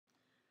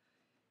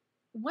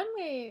One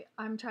way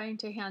I'm trying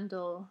to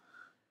handle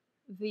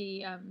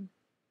the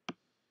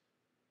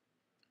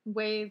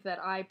way that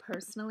I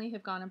personally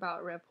have gone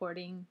about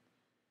reporting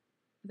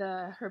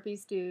the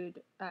herpes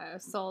dude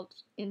assault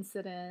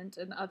incident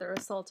and other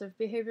assaultive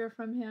behavior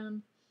from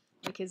him,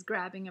 like his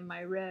grabbing of my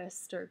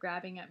wrist or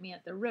grabbing at me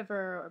at the river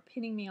or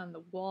pinning me on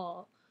the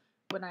wall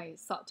when I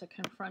sought to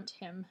confront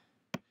him,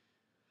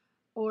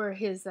 or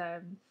his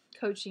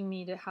coaching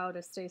me to how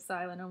to stay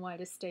silent and why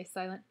to stay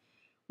silent.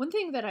 One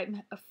thing that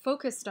I'm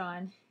focused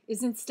on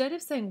is, instead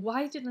of saying,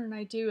 why didn't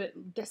I do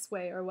it this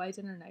way or why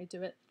didn't I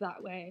do it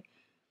that way,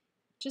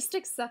 just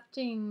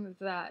accepting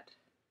that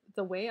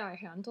the way I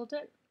handled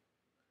it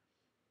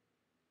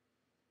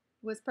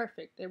was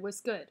perfect. It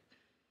was good.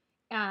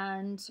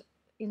 And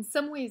in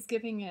some ways,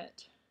 giving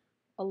it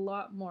a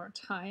lot more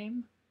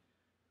time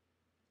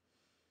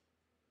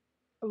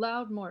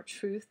allowed more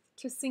truth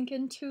to sink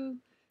into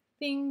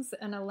things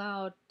and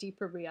allowed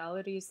deeper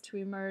realities to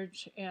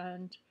emerge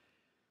and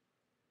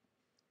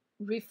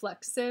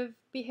reflexive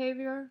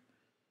behavior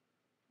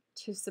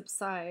to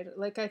subside.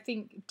 Like, I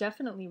think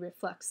definitely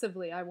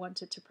reflexively, I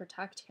wanted to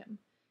protect him.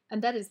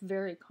 And that is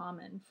very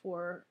common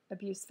for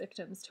abuse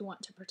victims, to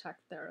want to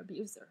protect their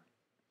abuser.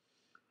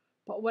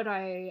 But what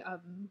I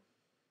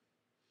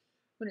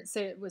wouldn't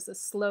say it was a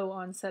slow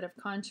onset of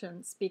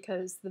conscience,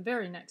 because the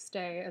very next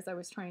day, as I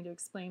was trying to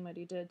explain what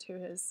he did to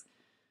his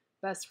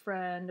best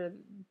friend or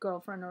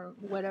girlfriend or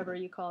whatever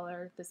you call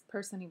her, this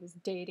person he was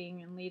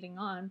dating and leading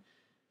on,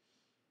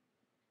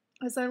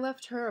 as I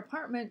left her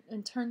apartment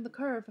and turned the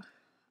curve,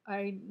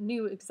 I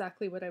knew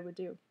exactly what I would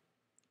do.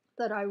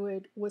 That I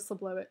would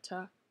whistleblow it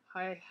to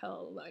high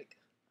hell, like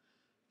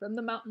from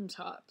the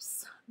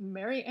mountaintops,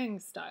 Mary Ng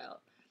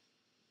style.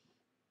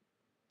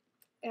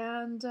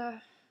 And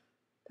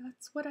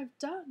that's what I've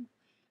done.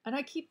 And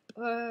I keep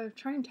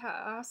trying to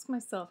ask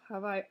myself,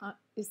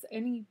 is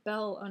any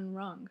bell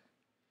unrung?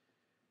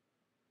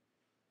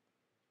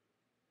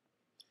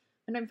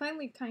 And I'm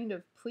finally kind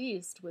of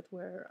pleased with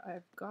where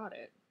I've got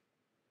it,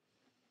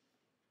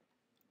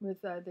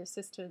 with the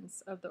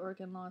assistance of the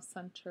Oregon Law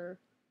Center,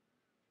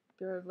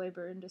 Bureau of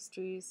Labor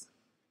Industries,